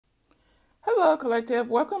Hello,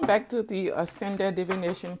 collective. Welcome back to the Ascended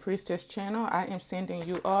Divination Priestess channel. I am sending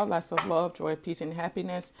you all lots of love, joy, peace, and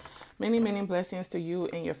happiness. Many, many blessings to you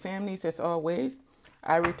and your families as always.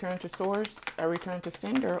 I return to source. I return to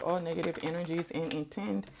sender all negative energies and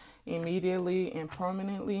intent immediately and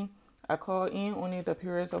permanently. I call in only the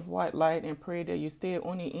purest of white light and pray that you stay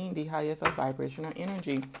only in the highest of vibrational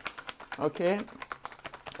energy. Okay?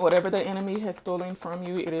 Whatever the enemy has stolen from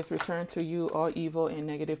you, it is returned to you. All evil and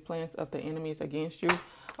negative plans of the enemies against you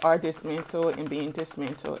are dismantled and being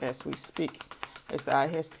dismantled as we speak. As I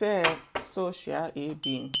have said, so shall it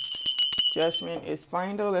be. Judgment is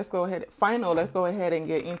final. Let's go ahead and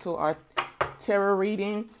get into our tarot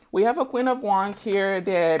reading. We have a Queen of Wands here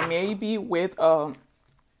that may be with a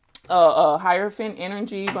Hierophant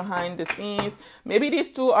energy behind the scenes. Maybe these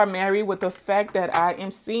two are married, with the fact that I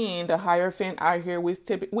am seeing the Hierophant out here,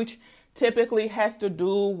 which typically has to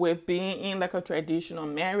do with being in like a traditional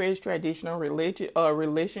marriage, traditional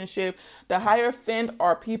relationship. The Hierophant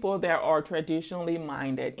are people that are traditionally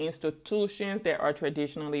minded, institutions that are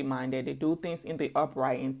traditionally minded. They do things in the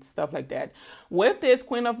upright and stuff like that. With this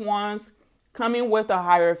Queen of Wands coming with a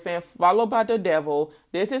Hierophant followed by the devil,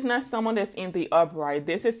 this is not someone that's in the upright.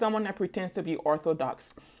 This is someone that pretends to be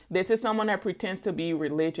orthodox. This is someone that pretends to be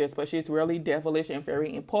religious, but she's really devilish and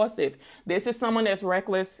very impulsive. This is someone that's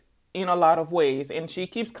reckless in a lot of ways, and she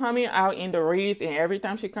keeps coming out in the reads, and every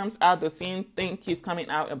time she comes out, the same thing keeps coming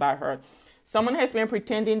out about her. Someone has been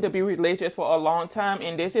pretending to be religious for a long time,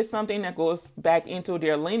 and this is something that goes back into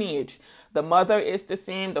their lineage. The mother is the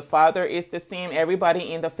same, the father is the same,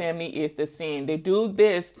 everybody in the family is the same. They do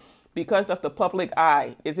this because of the public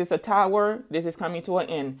eye. Is this a tower? This is coming to an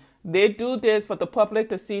end. They do this for the public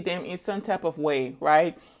to see them in some type of way,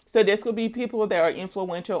 right? So this could be people that are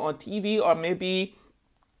influential on TV, or maybe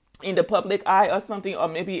in the public eye or something, or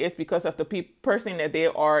maybe it's because of the person that they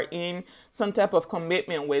are in some type of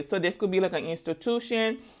commitment with. So this could be like an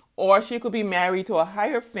institution, or she could be married to a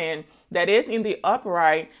Hierophant that is in the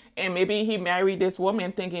upright, and maybe he married this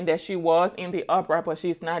woman thinking that she was in the upright, but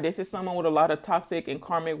she's not. This is someone with a lot of toxic and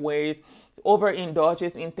karmic ways,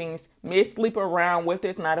 overindulges in things, may sleep around with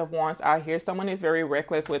this Knight of Wands out here. Someone is very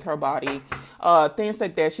reckless with her body, things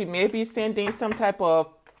like that. She may be sending some type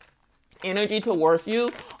of energy towards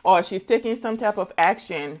you, or she's taking some type of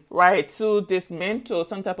action, right, to dismantle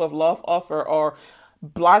some type of love offer or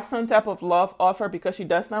block some type of love offer, because she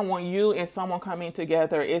does not want you and someone coming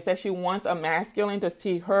together. It's that she wants a masculine to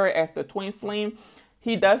see her as the twin flame.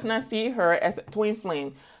 He does not see her as a twin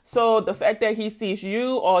flame. So the fact that he sees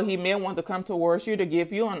you, or he may want to come towards you to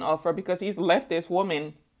give you an offer, because he's left this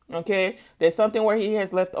woman, okay? There's something where he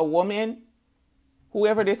has left a woman,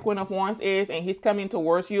 whoever this Queen of Wands is, and he's coming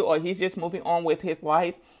towards you, or he's just moving on with his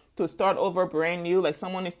life to start over brand new, like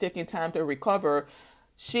someone is taking time to recover.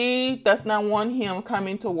 She does not want him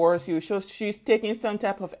coming towards you. So she's taking some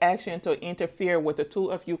type of action to interfere with the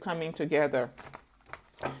two of you coming together.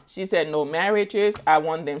 She said no marriages. I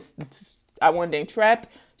want them trapped.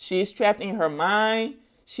 She's trapped in her mind.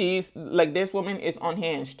 She's like, this woman is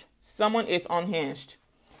unhinged. Someone is unhinged.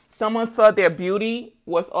 Someone thought their beauty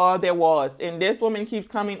was all there was. And this woman keeps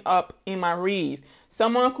coming up in my reads.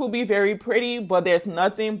 Someone could be very pretty, but there's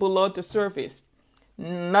nothing below the surface.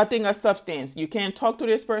 Nothing of substance. You can't talk to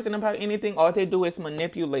this person about anything. All they do is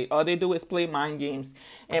manipulate. All they do is play mind games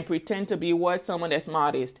and pretend to be what? Someone that's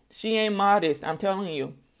modest. She ain't modest, I'm telling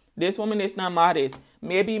you. This woman is not modest.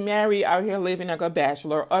 Maybe married, out here living like a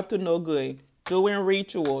bachelor, up to no good, doing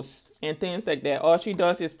rituals and things like that. All she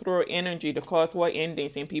does is throw energy to cause what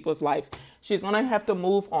endings in people's life. She's going to have to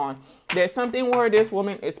move on. There's something where this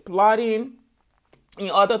woman is plotting in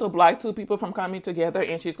order to block two people from coming together,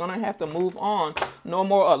 and she's going to have to move on. No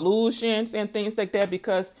more illusions and things like that,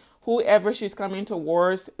 because whoever she's coming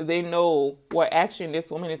towards, they know what action this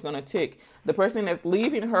woman is going to take. The person that's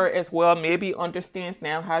leaving her as well maybe understands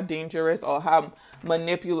now how dangerous or how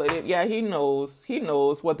manipulative. Yeah, he knows. He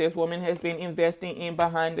knows what this woman has been investing in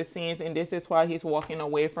behind the scenes, and this is why he's walking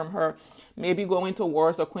away from her. Maybe going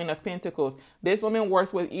towards a Queen of Pentacles. This woman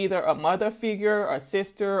works with either a mother figure, a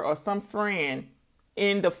sister, or some friend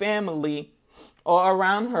in the family or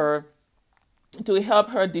around her to help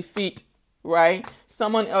her defeat, right,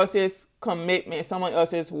 someone else's commitment, someone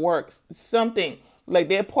else's works, something like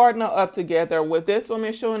they partner up together. With this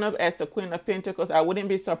woman showing up as the Queen of Pentacles, I wouldn't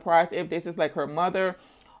be surprised if this is like her mother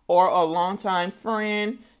or a longtime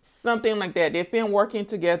friend, something like that. They've been working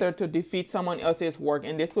together to defeat someone else's work,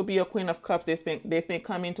 and this could be a Queen of Cups. They've been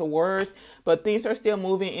coming towards, but things are still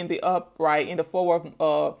moving in the upright, in the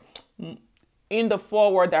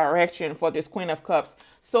forward direction for this Queen of Cups.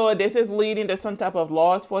 So this is leading to some type of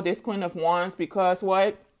loss for this Queen of Wands, because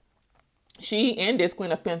what? She and this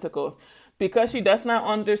Queen of Pentacles, because she does not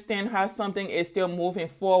understand how something is still moving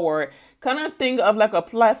forward. Kind of think of like a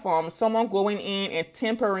platform, someone going in and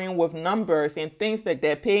tampering with numbers and things like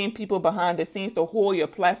that, paying people behind the scenes to hold your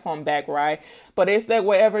platform back, right? But it's like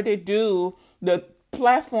whatever they do, the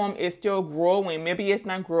platform is still growing. Maybe it's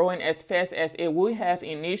not growing as fast as it would have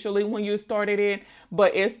initially when you started it,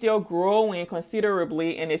 but it's still growing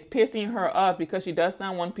considerably, and it's pissing her off because she does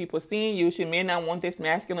not want people seeing you. She may not want this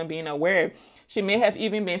masculine being aware. She may have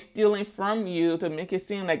even been stealing from you to make it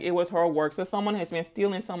seem like it was her work. So someone has been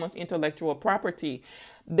stealing someone's intellectual property.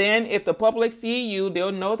 Then if the public see you,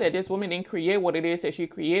 they'll know that this woman didn't create what it is that she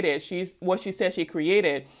created. She's what she said she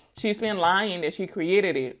created. She's been lying that she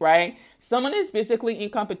created it, right? Someone is basically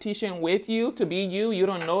in competition with you to be you. You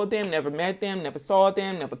don't know them, never met them, never saw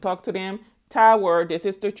them, never talked to them. Tower, this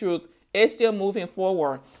is the truth. It's still moving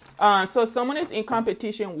forward. So someone is in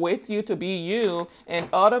competition with you to be you, and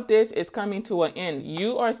all of this is coming to an end.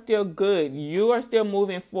 You are still good. You are still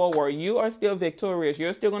moving forward. You are still victorious.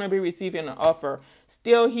 You're still going to be receiving an offer,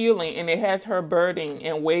 still healing, and it has her burden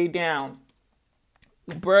and weighed down.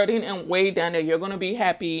 Burden and weighed down that you're going to be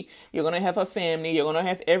happy, you're going to have a family, you're going to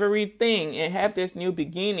have everything and have this new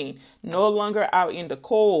beginning, no longer out in the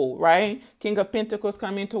cold, right? King of Pentacles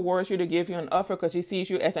coming towards you to give you an offer because he sees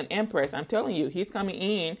you as an empress. I'm telling you, he's coming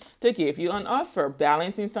in to give you an offer,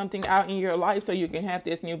 balancing something out in your life so you can have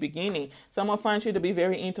this new beginning. Someone finds you to be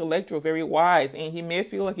very intellectual, very wise, and he may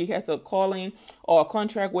feel like he has a calling or a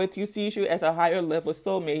contract with you, sees you as a higher level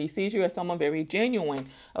soulmate. He sees you as someone very genuine,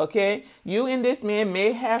 okay? You and this man may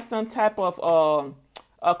have some type of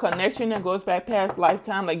a connection that goes back past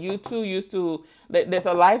lifetime. Like you two used to, there's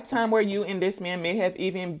a lifetime where you and this man may have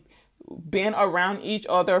even been around each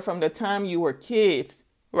other from the time you were kids,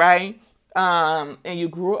 right? And you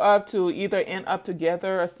grew up to either end up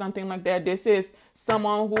together or something like that. This is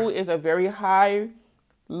someone who is a very high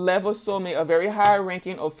level soulmate, a very high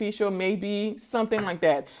ranking official, maybe something like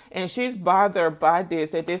that. And she's bothered by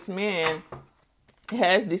this, that this man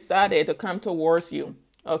has decided to come towards you.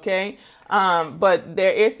 Okay. But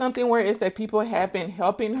there is something where it's that people have been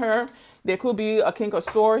helping her. There could be a King of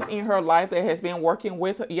Swords in her life that has been working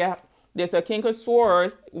with her. Yeah. There's a King of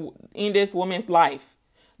Swords in this woman's life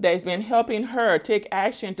that has been helping her take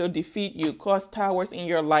action to defeat you, cause towers in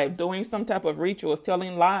your life, doing some type of rituals,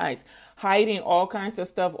 telling lies, hiding all kinds of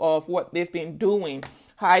stuff of what they've been doing,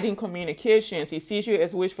 hiding communications. He sees you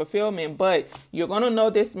as wish fulfillment, but you're going to know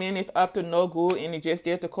this man is up to no good and he's just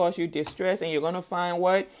there to cause you distress, and you're going to find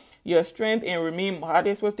what? Your strength, and remain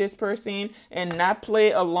modest with this person and not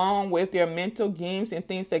play along with their mental games and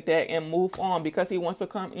things like that, and move on, because he wants to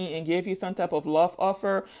come in and give you some type of love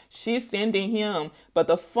offer. She's sending him. But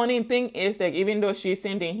the funny thing is that even though she's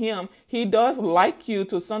sending him, he does like you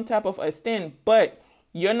to some type of extent, but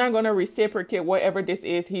you're not going to reciprocate whatever this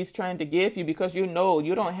is he's trying to give you, because you know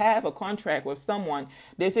you don't have a contract with someone.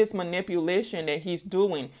 This is manipulation that he's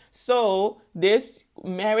doing. So this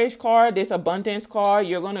marriage card, this abundance card,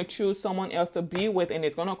 you're going to choose someone else to be with, and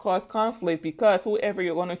it's going to cause conflict, because whoever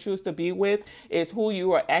you're going to choose to be with is who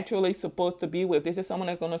you are actually supposed to be with. This is someone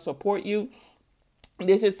that's going to support you.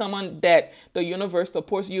 This is someone that the universe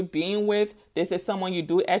supports you being with. This is someone you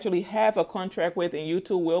do actually have a contract with, and you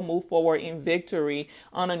two will move forward in victory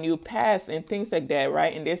on a new path and things like that,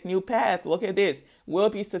 right? And this new path, look at this, will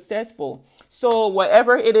be successful. So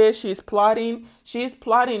whatever it is she's plotting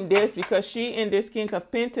this because she and this King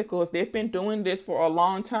of Pentacles, they've been doing this for a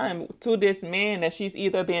long time to this man that she's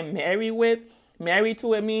either been married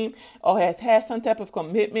to, or has had some type of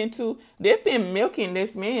commitment to. They've been milking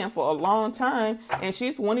this man for a long time, and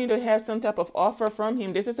she's wanting to have some type of offer from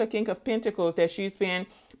him. This is a King of Pentacles that she's been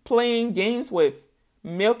playing games with,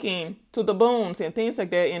 milking to the bones and things like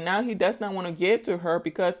that. And now he does not want to give to her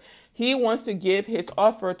because he wants to give his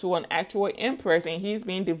offer to an actual empress, and he's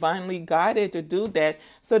being divinely guided to do that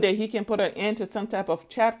so that he can put an end to some type of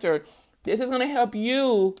chapter. This is going to help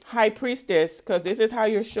you, High Priestess, because this is how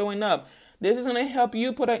you're showing up. This is going to help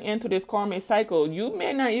you put an end to this karmic cycle. You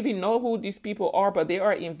may not even know who these people are, but they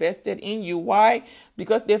are invested in you. Why?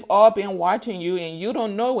 Because they've all been watching you and you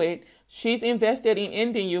don't know it. She's invested in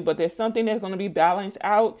ending you, but there's something that's going to be balanced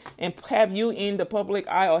out and have you in the public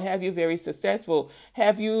eye, or have you very successful.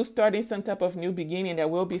 Have you starting some type of new beginning that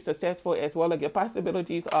will be successful as well. Like your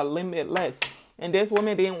possibilities are limitless. And this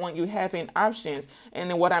woman didn't want you having options. And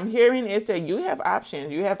then what I'm hearing is that you have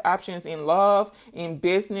options. You have options in love, in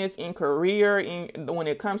business, in career, when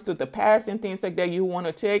it comes to the past and things like that you want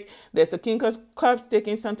to take. There's a King of Cups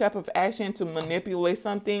taking some type of action to manipulate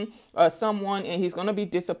something or someone, and he's going to be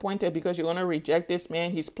disappointed because you're going to reject this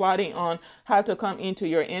man. He's plotting on how to come into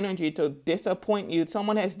your energy to disappoint you.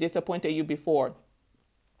 Someone has disappointed you before,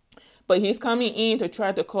 but he's coming in to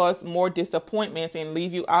try to cause more disappointments and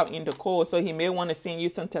leave you out in the cold. So he may want to send you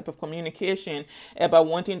some type of communication about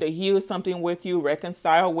wanting to heal something with you,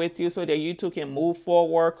 reconcile with you, so that you two can move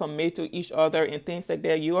forward, commit to each other and things like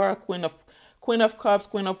that. You are a Queen of Cups,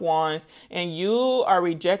 Queen of Wands, and you are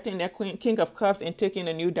rejecting that King of Cups and taking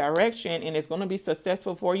a new direction, and it's going to be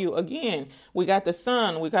successful for you. Again, we got the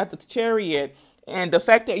Sun, we got the Chariot. And the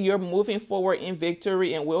fact that you're moving forward in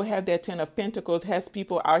victory and will have that 10 of Pentacles has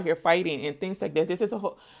people out here fighting and things like that. This is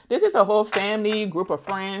a whole family, group of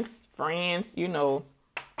friends, friends.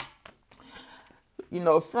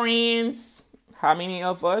 How many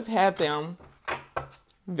of us have them?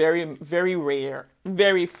 Very, very rare.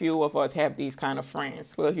 Very few of us have these kind of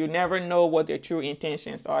friends, because you never know what their true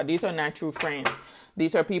intentions are. These are not true friends.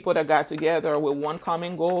 These are people that got together with one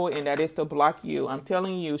common goal, and that is to block you. I'm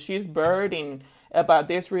telling you, she's burdened about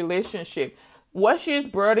this relationship. What she's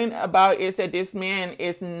burdened about is that this man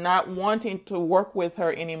is not wanting to work with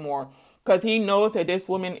her anymore, because he knows that this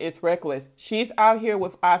woman is reckless. She's out here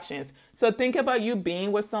with options. So think about you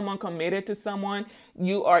being with someone, committed to someone.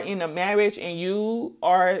 You are in a marriage and you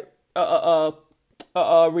are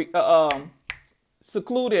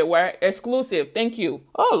secluded, where exclusive. Thank you.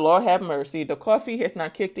 Oh, Lord have mercy. The coffee has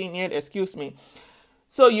not kicked in yet. Excuse me.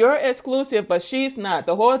 So you're exclusive, but she's not.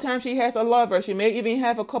 The whole time she has a lover. She may even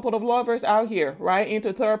have a couple of lovers out here, right?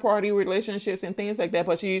 Into third-party relationships and things like that.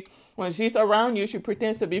 But when she's around you, she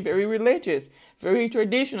pretends to be very religious, very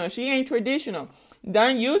traditional. She ain't traditional.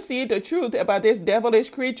 Then you see the truth about this devilish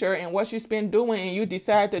creature and what she's been doing, and you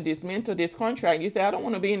decide to dismantle this contract. You say, I don't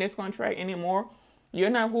want to be in this contract anymore. You're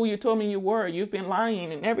not who you told me you were. You've been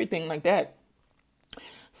lying and everything like that.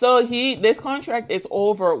 So this contract is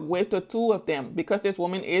over with the two of them, because this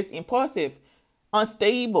woman is impulsive,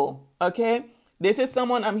 unstable. Okay. This is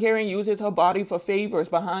someone I'm hearing uses her body for favors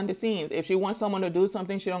behind the scenes. If she wants someone to do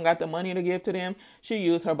something, she don't got the money to give to them, she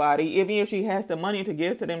use her body. Even if she has the money to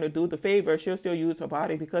give to them to do the favor, she'll still use her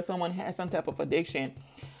body, because someone has some type of addiction,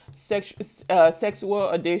 sexual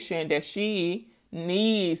addiction that she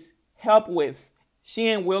needs help with. She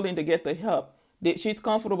ain't willing to get the help. She's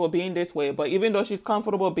comfortable being this way. But even though she's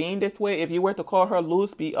comfortable being this way, if you were to call her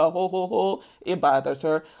loose, be a ho, it bothers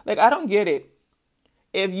her. Like, I don't get it.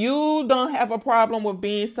 If you don't have a problem with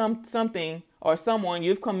being something or someone,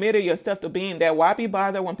 you've committed yourself to being that. Why be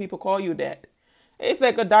bothered when people call you that? It's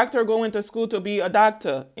like a doctor going to school to be a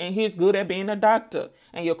doctor, and he's good at being a doctor.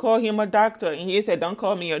 And you call him a doctor, and he said, don't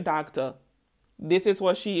call me a doctor. This is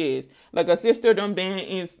what she is. Like a sister done been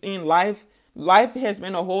in life. Life has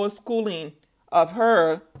been a whole schooling of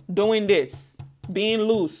her doing this, being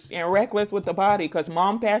loose and reckless with the body, because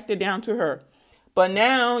mom passed it down to her. But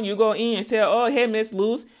now you go in and say, oh, hey, Miss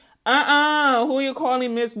Loose. Who you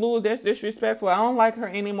calling Miss Loose? That's disrespectful. I don't like her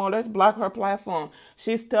anymore. Let's block her platform.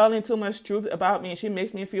 She's telling too much truth about me. She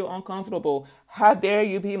makes me feel uncomfortable. How dare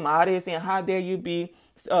you be modest, and how dare you be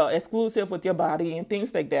exclusive with your body and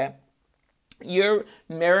things like that. You're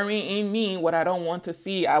mirroring in me what I don't want to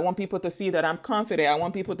see. I want people to see that I'm confident. I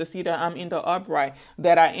want people to see that I'm in the upright,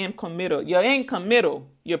 that I am committal. You ain't committal.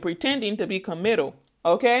 You're pretending to be committal.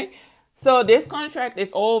 Okay? So this contract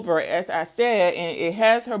is over, as I said, and it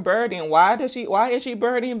has her burden. Why is she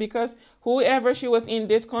burdened? Because whoever she was in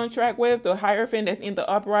this contract with, the Hierophant that's in the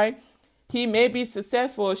upright, he may be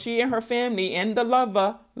successful. She and her family and the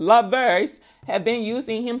lovers have been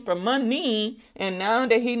using him for money. And now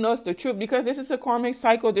that he knows the truth, because this is a karmic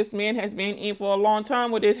cycle this man has been in for a long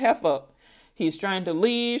time with this heifer. He's trying to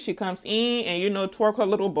leave. She comes in and, twerk her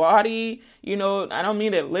little body. I don't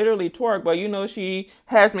mean to literally twerk, but, she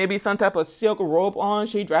has maybe some type of silk robe on.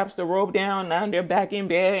 She drops the robe down. Now they're back in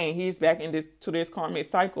bed, and he's back to this karmic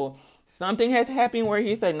cycle. Something has happened where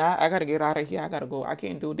he said, nah, I got to get out of here. I got to go. I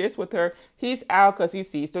can't do this with her. He's out because he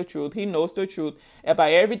sees the truth. He knows the truth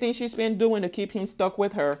about everything she's been doing to keep him stuck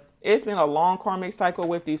with her. It's been a long karmic cycle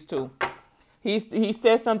with these two. He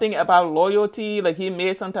says something about loyalty, like he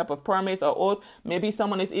made some type of promise or oath. Maybe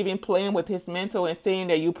someone is even playing with his mental and saying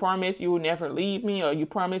that you promise you will never leave me, or you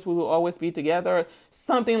promise we will always be together.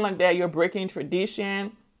 Something like that. You're breaking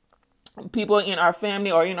tradition. People in our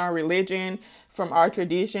family or in our religion, from our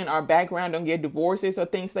tradition, our background, don't get divorces or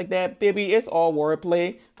things like that. Baby, it's all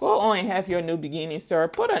wordplay. Go on and have your new beginning, sir.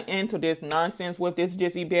 Put an end to this nonsense with this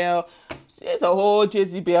Jezebel. There's a whole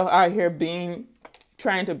Jezebel out here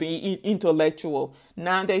trying to be intellectual.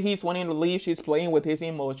 Now that he's wanting to leave, she's playing with his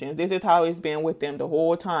emotions. This is how it's been with them the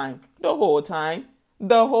whole time. The whole time.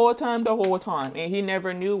 The whole time. The whole time. And he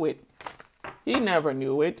never knew it. He never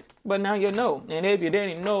knew it. But now you know. And if you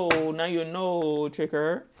didn't know, now you know,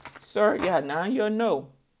 tricker. Sir, yeah, now you know.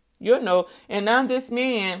 You know. And now this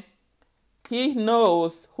man, he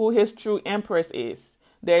knows who his true empress is.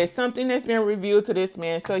 There is something that's been revealed to this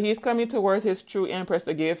man. So he's coming towards his true empress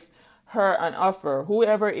to give her an offer,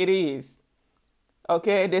 whoever it is.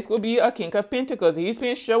 Okay, this will be a King of Pentacles. He's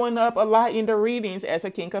been showing up a lot in the readings as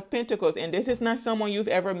a King of Pentacles. And this is not someone you've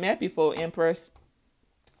ever met before, Empress.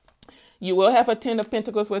 You will have a 10 of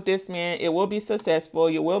Pentacles with this man. It will be successful.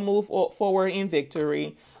 You will move forward in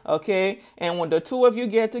victory. Okay. And when the two of you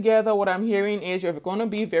get together, what I'm hearing is you're going to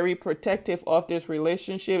be very protective of this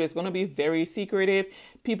relationship. It's going to be very secretive.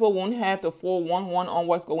 People won't have the 411 on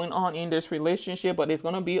what's going on in this relationship, but it's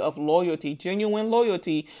going to be of loyalty, genuine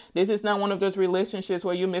loyalty. This is not one of those relationships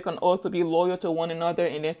where you make an oath to be loyal to one another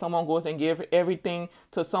and then someone goes and give everything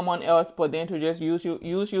to someone else, but then to just use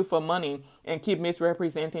you for money and keep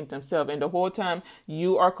misrepresenting themselves. And the whole time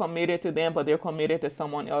you are committed to them, but they're committed to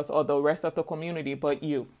someone else or the rest of the community but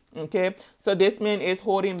you. Okay, so this man is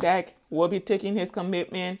holding back, will be taking his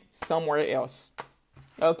commitment somewhere else.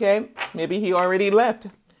 Okay, maybe he already left.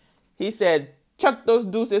 He said, chuck those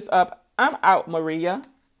deuces up. I'm out, Maria.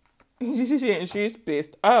 And she's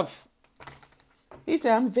pissed off. He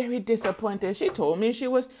said, I'm very disappointed. She told me she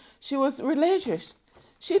was religious.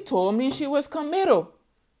 She told me she was committal.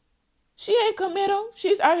 She ain't committal.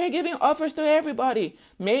 She's out here giving offers to everybody.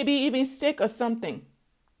 Maybe even sick or something.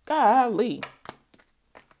 Golly.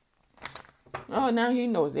 Oh, now he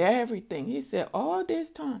knows everything. He said, all this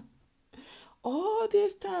time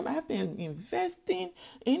I've been investing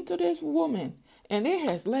into this woman, and it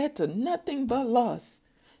has led to nothing but loss.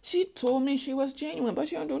 She told me she was genuine, but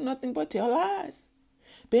she don't do nothing but tell lies.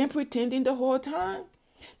 Been pretending the whole time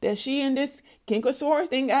that she and this King of Swords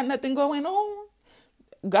ain't got nothing going on.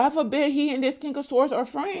 God forbid he and this King of Swords are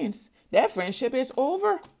friends. That friendship is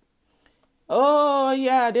over. Oh,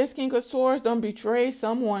 yeah, this King of Swords done betrayed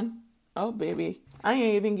someone. Oh, baby, I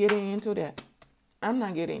ain't even getting into that. I'm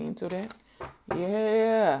not getting into that.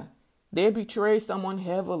 Yeah, they betrayed someone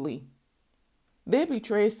heavily. They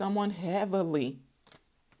betrayed someone heavily.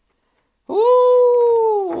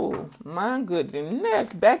 Ooh, my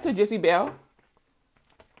goodness. Back to Jezebel.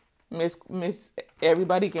 Miss,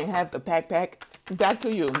 everybody can have the pack. Back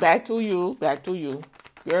to you.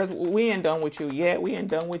 Girls, we ain't done with you yet.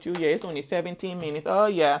 It's only 17 minutes. Oh,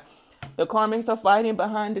 yeah. The karmics are fighting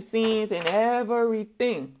behind the scenes and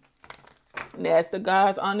everything. That's the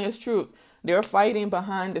God's honest truth. They're fighting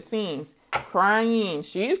behind the scenes. Crying.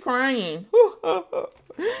 She's crying.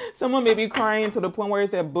 Someone may be crying to the point where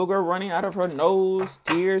it's that booger running out of her nose.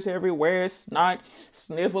 Tears everywhere. Snot.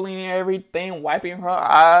 Sniffling everything. Wiping her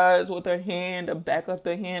eyes with her hand. The back of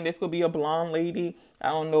the hand. This could be a blonde lady. I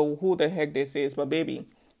don't know who the heck this is. But baby.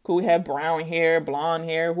 Could have brown hair, blonde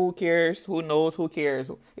hair. Who cares? Who knows? Who cares?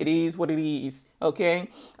 It is what it is. Okay?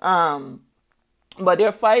 But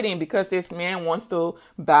they're fighting because this man wants to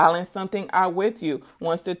balance something out with you,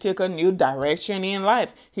 wants to take a new direction in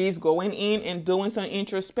life. He's going in and doing some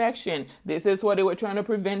introspection. This is what they were trying to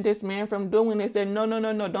prevent this man from doing. They said, no,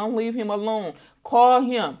 don't leave him alone. Call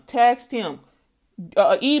him, text him,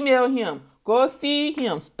 email him, go see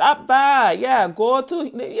him, stop by. Yeah,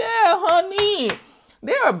 honey.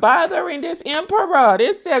 They are bothering this emperor.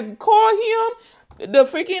 They said, call him. The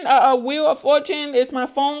freaking Wheel of Fortune is my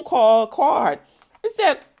phone call card. It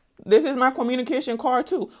said, this is my communication card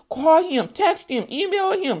too. Call him, text him,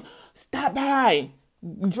 email him, stop by,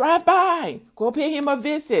 drive by, go pay him a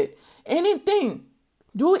visit. Anything.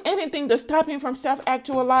 Do anything to stop him from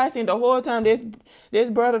self-actualizing. The whole time this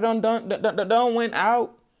brother done went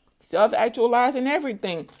out, self-actualizing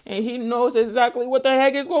everything. And he knows exactly what the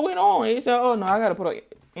heck is going on. He said, oh no, I got to put an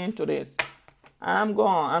end to this. I'm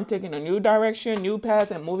gone. I'm taking a new direction, new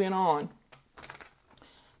path, and moving on.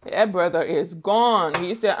 That brother is gone.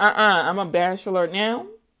 He said, I'm a bachelor now.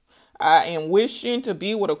 I am wishing to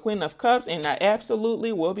be with a Queen of Cups, and I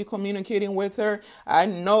absolutely will be communicating with her. I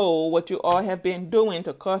know what you all have been doing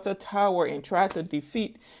to cause a tower and try to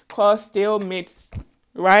cause stalemates,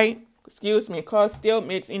 right? Cause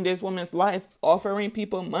stalemates in this woman's life, offering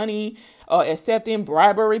people money, accepting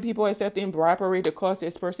bribery, to cause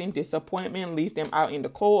this person disappointment, leave them out in the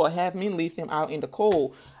cold, or have me leave them out in the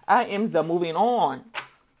cold. I am moving on.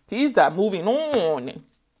 He's moving on.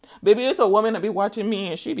 Baby, it's a woman that be watching me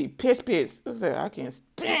and she be pissed. I can't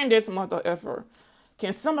stand this mother effer.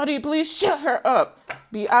 Can somebody please shut her up?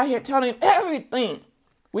 Be out here telling everything.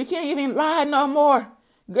 We can't even lie no more.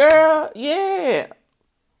 Girl, yeah.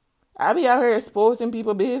 I be out here exposing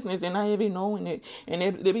people's business and not even knowing it. And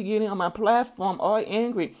they be getting on my platform all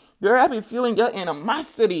angry. Girl, I be feeling your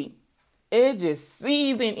animosity. It just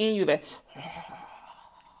seething in you, that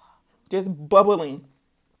just bubbling.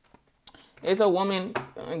 It's a woman,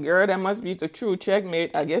 girl, that must be the truth.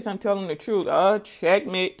 Checkmate. I guess I'm telling the truth.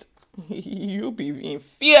 Checkmate. You be in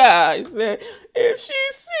fear. I said, if she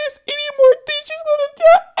sees any more things, she's gonna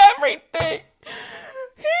tell everything.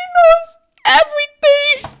 He knows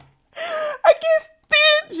everything. I can't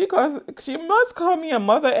stand. She must call me a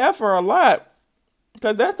mother effer a lot,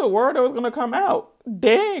 because that's the word that was gonna come out.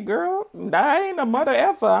 Dang, girl, I ain't a mother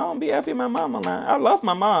effer. I don't be effing my mama line. I love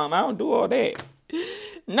my mom. I don't do all that.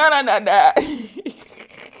 No.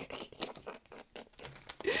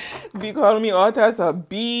 Be calling me all types of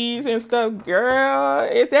B's and stuff. Girl,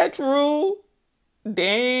 is that true?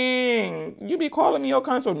 Dang. You be calling me all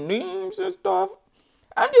kinds of names and stuff.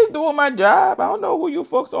 I'm just doing my job. I don't know who you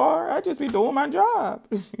folks are. I just be doing my job.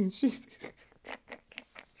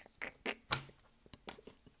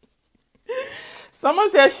 Someone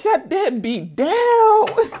said, shut that beat down.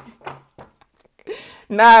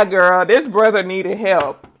 Nah, girl, this brother needed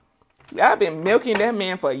help. I've been milking that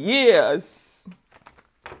man for years.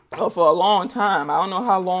 For a long time. I don't know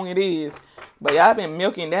how long it is. But I've been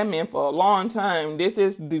milking that man for a long time. This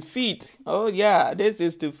is defeat. Oh, yeah, this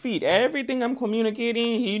is defeat. Everything I'm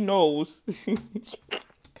communicating, he knows.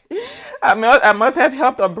 I must have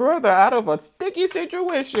helped a brother out of a sticky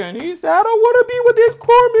situation. He said, I don't want to be with this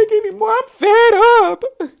karmic anymore. I'm fed up.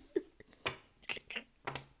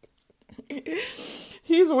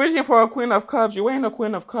 He's wishing for a Queen of Cups. You ain't a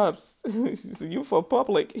Queen of Cups. You for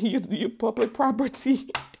public. You public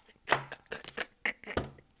property.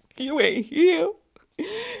 You ain't healed.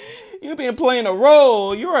 You've been playing a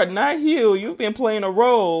role. You are not healed. You've been playing a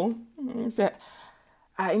role. He said,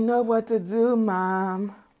 I know what to do,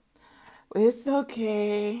 Mom. It's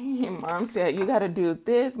okay. Mom said, you got to do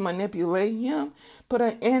this, manipulate him, put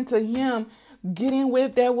an end to him, getting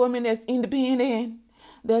with that woman that's independent,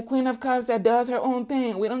 that Queen of Cups that does her own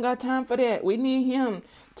thing. We don't got time for that. We need him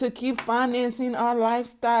to keep financing our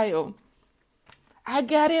lifestyle. I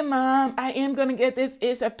got it, Mom. I am going to get this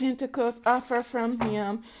Ace of Pentacles offer from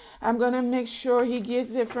him. I'm going to make sure he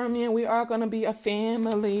gets it from me, and we are going to be a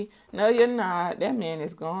family. No, you're not. That man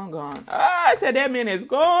is gone. I said that man is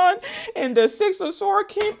gone. And the Six of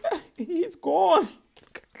Swords came. He's gone.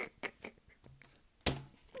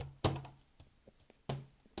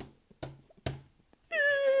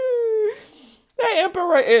 That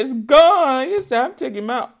Emperor is gone. He said, I'm taking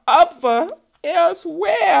my offer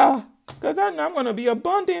elsewhere. Because I know I'm going to be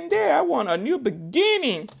abundant there. I want a new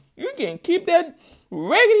beginning. You can keep that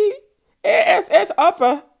raggedy ASS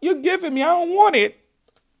offer you're giving me. I don't want it.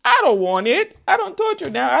 I don't want it. I don't touch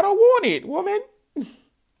you now. I don't want it, woman.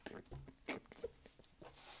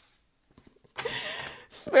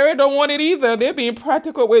 Spirit don't want it either. They're being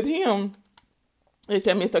practical with him. They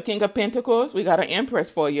said, Mr. King of Pentacles, we got an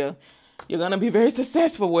Empress for you. You're going to be very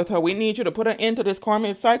successful with her. We need you to put an end to this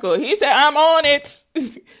karmic cycle. He said, I'm on it. I'm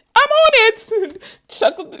on it.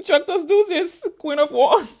 Chuck those deuces, Queen of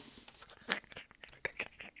Wands.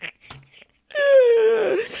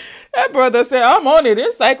 That brother said, I'm on it.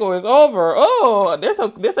 This cycle is over. Oh, there's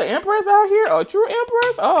an Empress out here? A true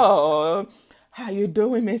Empress? Oh, how you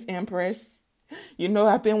doing, Miss Empress? You know,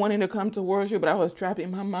 I've been wanting to come towards you, but I was trapped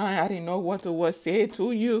in my mind. I didn't know what to say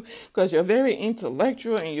to you because you're very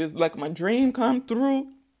intellectual and you're like my dream come through.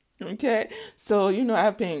 Okay. So, you know,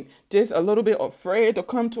 I've been just a little bit afraid to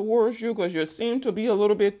come towards you because you seem to be a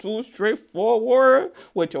little bit too straightforward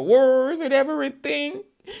with your words and everything.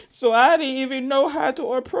 So I didn't even know how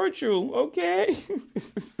to approach you. Okay.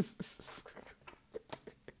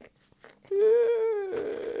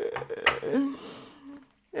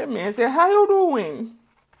 That man said, how you doing?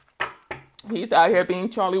 He's out here being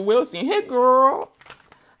Charlie Wilson. Hey, girl.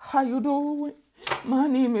 How you doing? My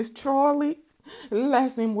name is Charlie.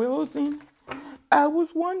 Last name Wilson. I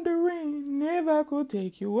was wondering if I could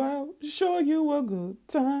take you out, show you a good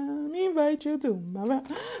time, invite you to my round.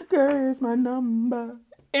 Girl, here's my number,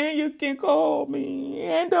 and you can call me.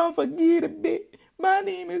 And don't forget a bit, my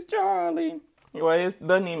name is Charlie. Well,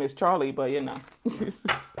 the name is Charlie, but you know.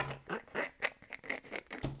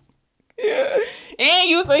 Yeah. And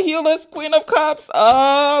you's a healer's Queen of Cups.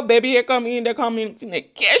 Oh, baby, here comes in the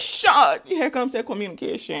communication. Here comes the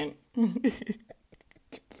communication.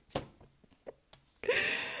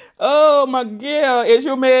 Oh, my girl, is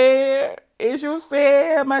you mad? Is you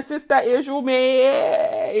sad, my sister? Is you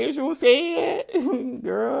mad? Is you sad?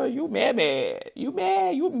 Girl, you mad. You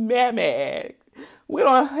mad. You mad. We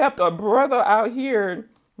don't help a brother out here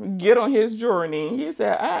get on his journey. He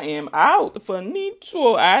said, I am out.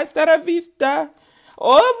 Finito. Hasta la vista.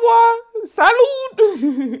 Au revoir.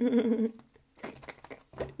 Salud.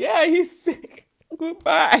 Yeah, he said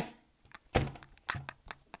goodbye.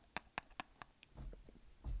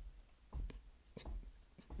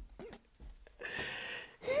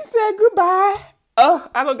 He said goodbye. Oh,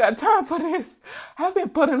 I don't got time for this. I've been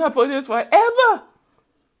putting up with this forever.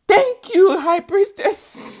 Thank you, High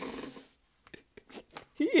Priestess.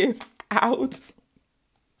 He is out.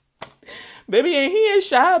 Baby, and he ain't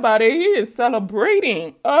shy about it. He is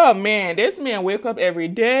celebrating. Oh, man, this man wake up every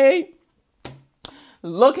day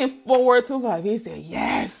looking forward to life. He said,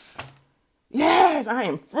 yes, I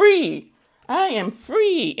am free. I am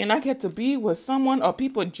free, and I get to be with someone or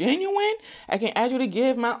people genuine. I can actually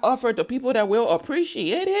give my offer to people that will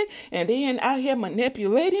appreciate it, and they ain't out here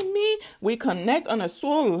manipulating me. We connect on a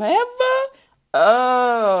soul level.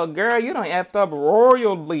 Oh, girl, you done effed up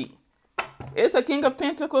royally. It's a King of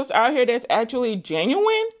Pentacles out here that's actually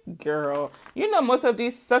genuine. Girl, you know most of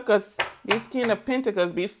these suckers, these King of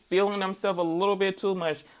Pentacles be feeling themselves a little bit too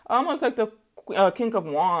much. Almost like the King of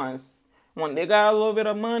Wands. When they got a little bit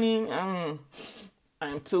of money, I'm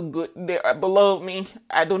too good. They are below me.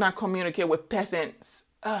 I do not communicate with peasants.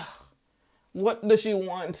 What does she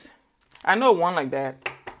want? I know one like that.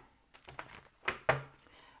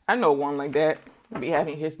 Be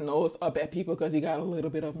having his nose up at people because he got a little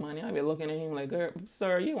bit of money. I be looking at him like, girl,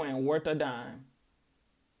 sir, you ain't worth a dime.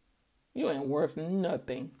 You ain't worth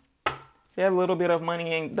nothing. That little bit of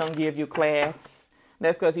money don't give you class.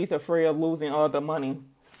 That's because he's afraid of losing all the money,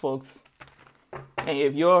 folks. And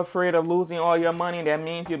if you're afraid of losing all your money, that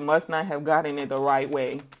means you must not have gotten it the right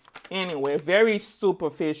way. Anyway, very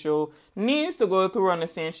superficial. Needs to go through an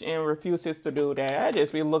ascension and refuses to do that. I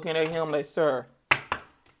just be looking at him like, sir.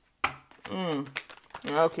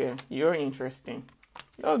 Okay, you're interesting.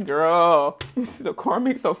 Oh, girl. The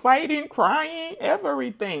karmics are fighting, crying,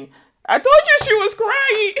 everything. I told you she was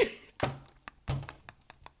crying.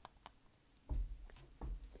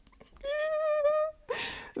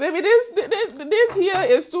 Baby, this here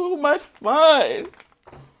is too much fun.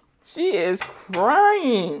 She is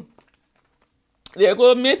crying. There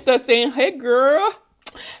go Mr. saying, hey, girl,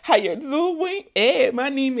 how you doing? Hey, my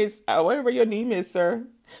name is, whatever your name is, sir.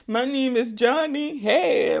 My name is Johnny.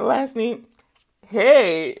 Hey, last name,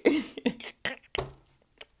 hey.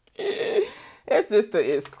 That sister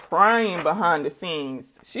is crying behind the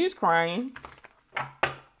scenes. She's crying.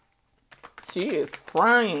 She is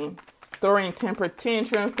crying. Throwing temper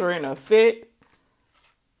tantrums, throwing a fit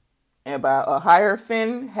about a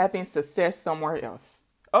Hierophant having success somewhere else.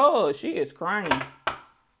 Oh, she is crying.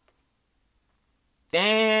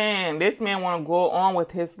 Damn, this man want to go on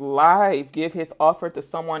with his life, give his offer to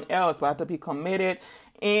someone else, about to be committed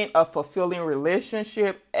in a fulfilling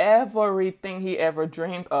relationship, everything he ever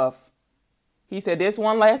dreamed of. He said, this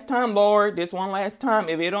one last time, Lord, this one last time.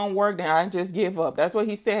 If it don't work, then I just give up. That's what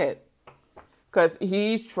he said. Because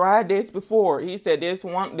he's tried this before. He said, this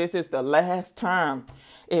is the last time.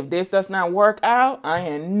 If this does not work out, I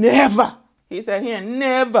am never. He said he ain't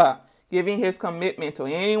never giving his commitment to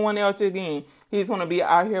anyone else again. He's going to be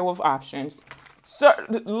out here with options. Sir,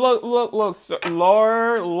 look, sir,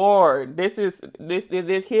 Lord. This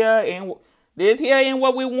here ain't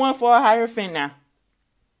what we want for a Hierophant now.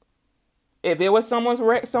 If it was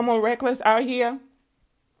someone reckless out here,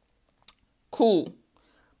 cool.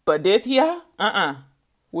 But this here,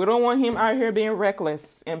 we don't want him out here being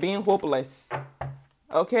reckless and being hopeless.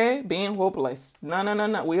 Okay? Being hopeless.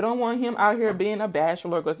 No. We don't want him out here being a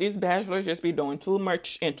bachelor because these bachelors just be doing too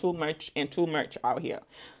much out here.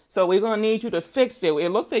 So we're going to need you to fix it. It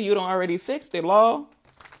looks like you don't already fixed it, Lord.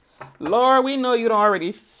 Lord, we know you don't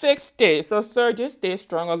already fixed it. So, sir, just stay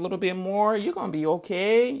strong a little bit more. You're going to be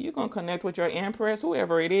okay. You're going to connect with your Empress,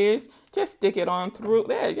 whoever it is. Just stick it on through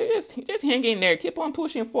there. Just hang in there. Keep on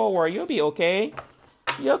pushing forward. You'll be okay.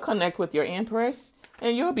 You'll connect with your Empress,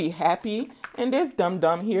 and you'll be happy. And this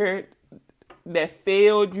dum-dum here that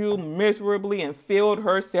failed you miserably and failed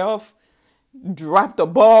herself, dropped the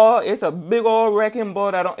ball. It's a big old wrecking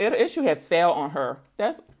ball that it should have fell on her.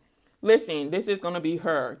 Listen, this is going to be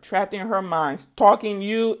her, trapped in her mind, stalking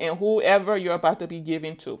you and whoever you're about to be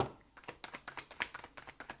giving to.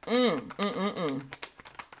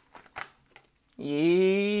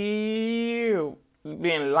 You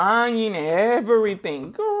been lying and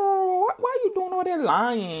everything. Girl, why you doing all that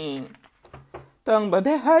lying? Talking about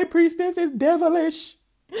that High Priestess is devilish.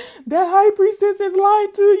 That high priestess is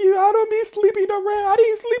lying to you. I don't be sleeping around. I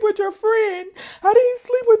didn't sleep with your friend. I didn't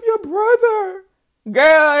sleep with your brother.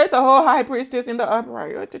 Girl, it's a whole high priestess in the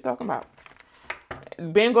upright. What you talking about?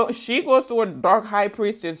 Bingo, she goes to a dark high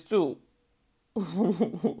priestess too.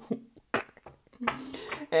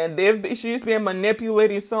 And she's been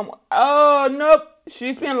manipulating some. Oh, nope.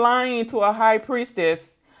 She's been lying to a high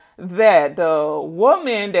priestess that the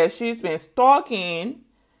woman that she's been stalking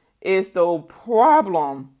is the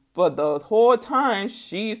problem. But the whole time,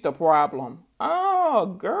 she's the problem. Oh,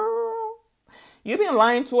 girl. You've been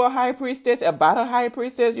lying to a high priestess about a high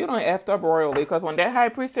priestess. You don't effed up royally. Because when that high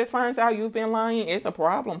priestess finds out you've been lying, it's a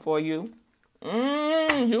problem for you.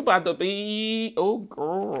 You about to be, oh,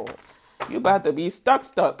 girl. You about to be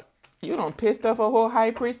stuck. You done pissed off a whole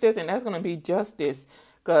high priestess, and that's going to be justice.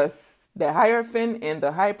 Because the Hierophant and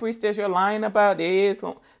the high priestess you're lying about, there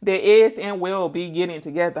is and will be getting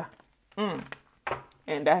together.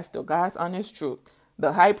 And that's the God's honest truth.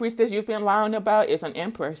 The high priestess you've been lying about is an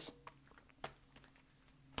empress.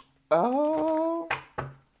 Oh,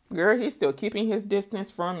 girl, he's still keeping his distance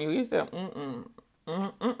from you. He said,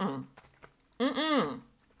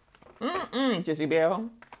 Jezebel.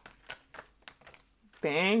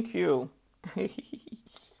 Thank you.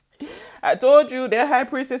 I told you that high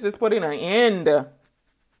priestess is putting an end.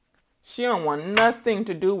 She don't want nothing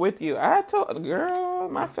to do with you. I told, girl,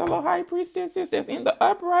 my fellow high priestesses that's in the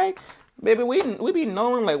upright, baby, we be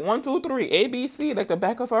knowing like 1, 2, 3, ABC, like the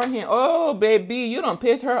back of our hand. Oh, baby, you don't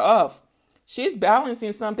piss her off. She's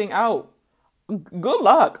balancing something out. Good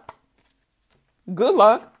luck. Good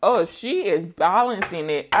luck. Oh, she is balancing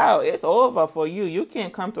it out. It's over for you. You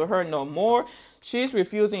can't come to her no more. She's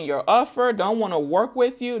refusing your offer. Don't want to work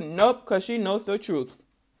with you. Nope, because she knows the truth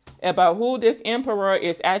about who this emperor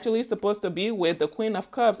is actually supposed to be with. The Queen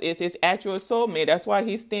of Cups is his actual soulmate. That's why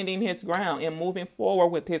he's standing his ground and moving forward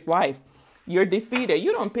with his life. You're defeated.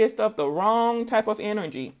 You don't piss off the wrong type of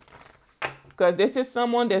energy. Because this is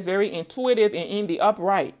someone that's very intuitive and in the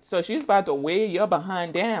upright. So she's about to weigh your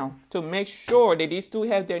behind down to make sure that these two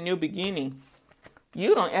have their new beginning.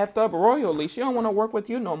 You don't effed up royally. She don't want to work with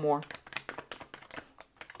you no more.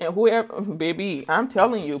 And whoever, baby, I'm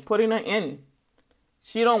telling you, putting her in.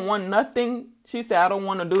 She don't want nothing. She said, I don't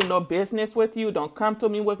want to do no business with you. Don't come to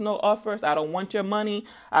me with no offers. I don't want your money.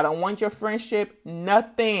 I don't want your friendship.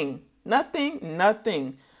 Nothing.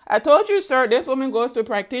 Nothing. I told you, sir, this woman goes to a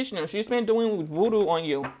practitioner. She's been doing voodoo on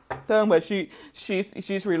you. Tell me, but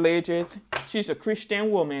she's religious. She's a Christian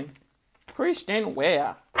woman. Christian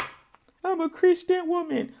where? I'm a Christian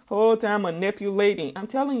woman. Whole time manipulating. I'm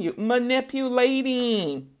telling you,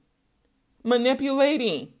 manipulating.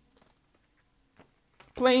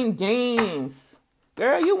 Playing games.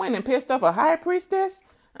 Girl, you went and pissed off a high priestess?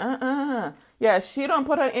 Yeah, she don't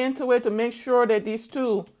put her into it to make sure that these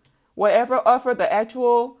two, whatever offer the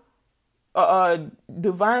actual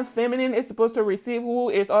divine feminine is supposed to receive, who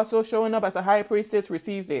is also showing up as a high priestess,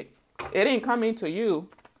 receives it. It ain't coming to you.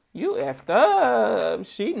 You effed up.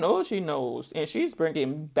 She knows. And she's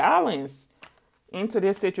bringing balance into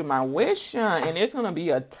this situation. And it's going to be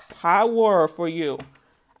a tower for you.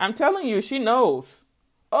 I'm telling you, she knows.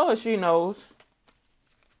 Oh, she knows.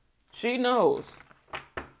 She knows.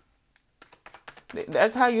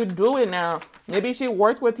 That's how you do it now. Maybe she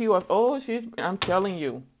worked with you. I'm telling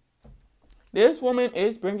you. This woman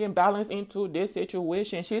is bringing balance into this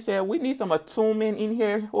situation. She said, we need some attunement in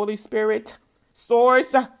here, Holy Spirit.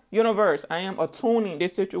 Source, universe, I am attuning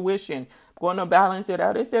this situation. Going to balance it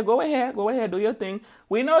out. They said, go ahead, do your thing.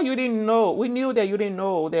 We know you didn't know. We knew that you didn't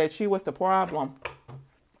know that she was the problem.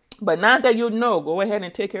 But now that you know, go ahead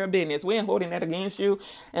and take care of business. We ain't holding that against you.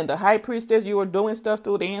 And the high priestess you were doing stuff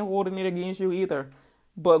to, they ain't holding it against you either.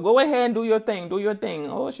 But go ahead and do your thing.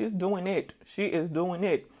 Oh, she's doing it. She is doing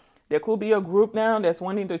it. There could be a group now that's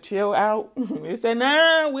wanting to chill out. They say,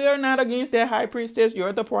 nah, we are not against that high priestess.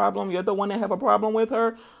 You're the problem. You're the one that have a problem with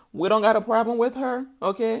her. We don't got a problem with her.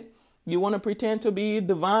 Okay? You want to pretend to be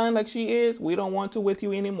divine like she is? We don't want to with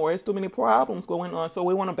you anymore. There's too many problems going on. So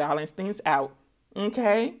we want to balance things out.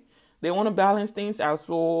 Okay? They want to balance things out.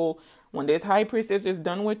 So when this high priestess is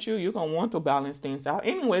done with you, you're going to want to balance things out.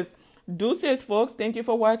 Anyways, deuces, folks. Thank you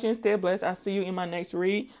for watching. Stay blessed. I'll see you in my next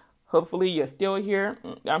read. Hopefully you're still here.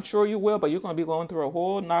 I'm sure you will, but you're going to be going through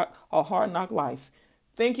a hard knock life.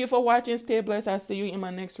 Thank you for watching. Stay blessed. I'll see you in my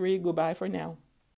next read. Goodbye for now.